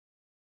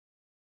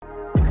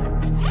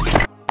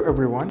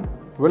Everyone,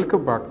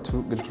 welcome back to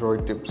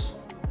Android Tips,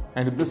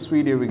 and in this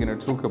video we're going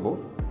to talk about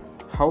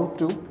how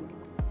to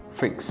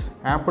fix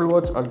Apple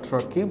Watch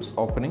Ultra keeps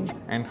opening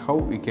and how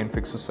we can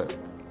fix it,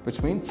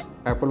 which means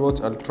Apple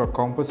Watch Ultra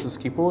compasses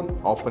keep on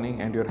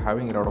opening and you're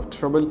having a lot of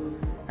trouble,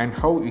 and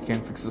how we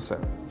can fix this.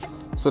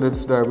 So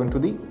let's dive into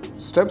the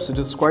steps. It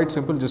is quite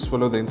simple, just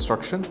follow the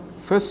instruction.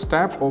 First,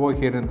 tap over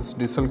here in this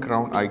diesel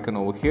crown icon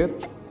over here.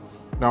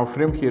 Now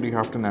from here you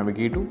have to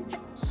navigate to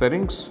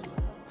settings.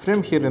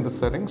 From here in the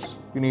settings,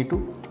 you need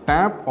to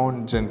tap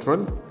on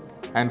general,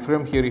 and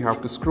from here you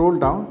have to scroll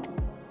down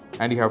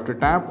and you have to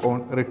tap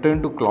on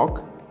return to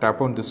clock.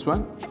 Tap on this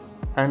one,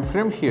 and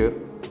from here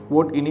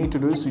what you need to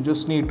do is you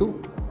just need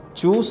to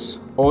choose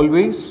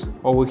always.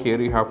 Over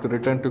here you have to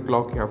return to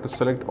clock, you have to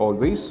select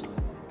always,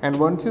 and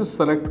once you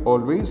select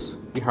always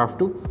you have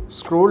to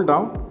scroll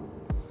down.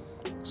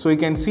 So you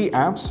can see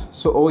apps.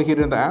 So over here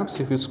in the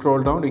apps, if you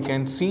scroll down you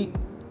can see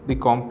the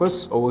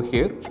compass over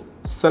here.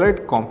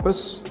 Select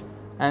compass,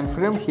 and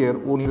from here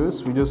we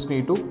just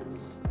need to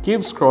keep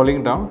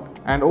scrolling down,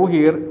 and over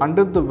here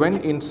under the when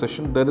in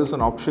session there is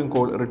an option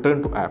called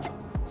return to app.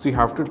 So you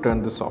have to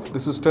turn this off.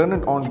 This is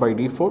turned on by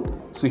default,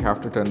 so you have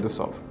to turn this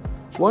off.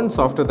 Once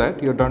after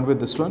that you're done with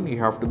this one, you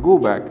have to go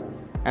back,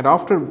 and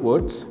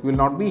afterwards you will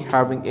not be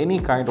having any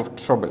kind of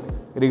trouble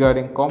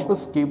regarding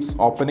compass keeps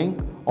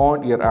opening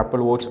on your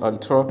Apple Watch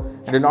Ultra,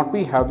 and you'll not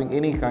be having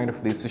any kind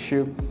of this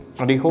issue.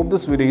 And I hope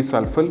this video is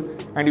helpful,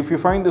 and if you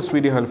find this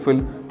video helpful,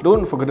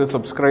 don't forget to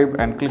subscribe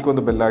and click on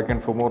the bell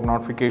icon for more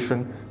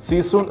notification. See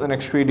you soon in the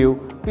next video.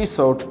 Peace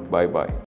out. Bye bye.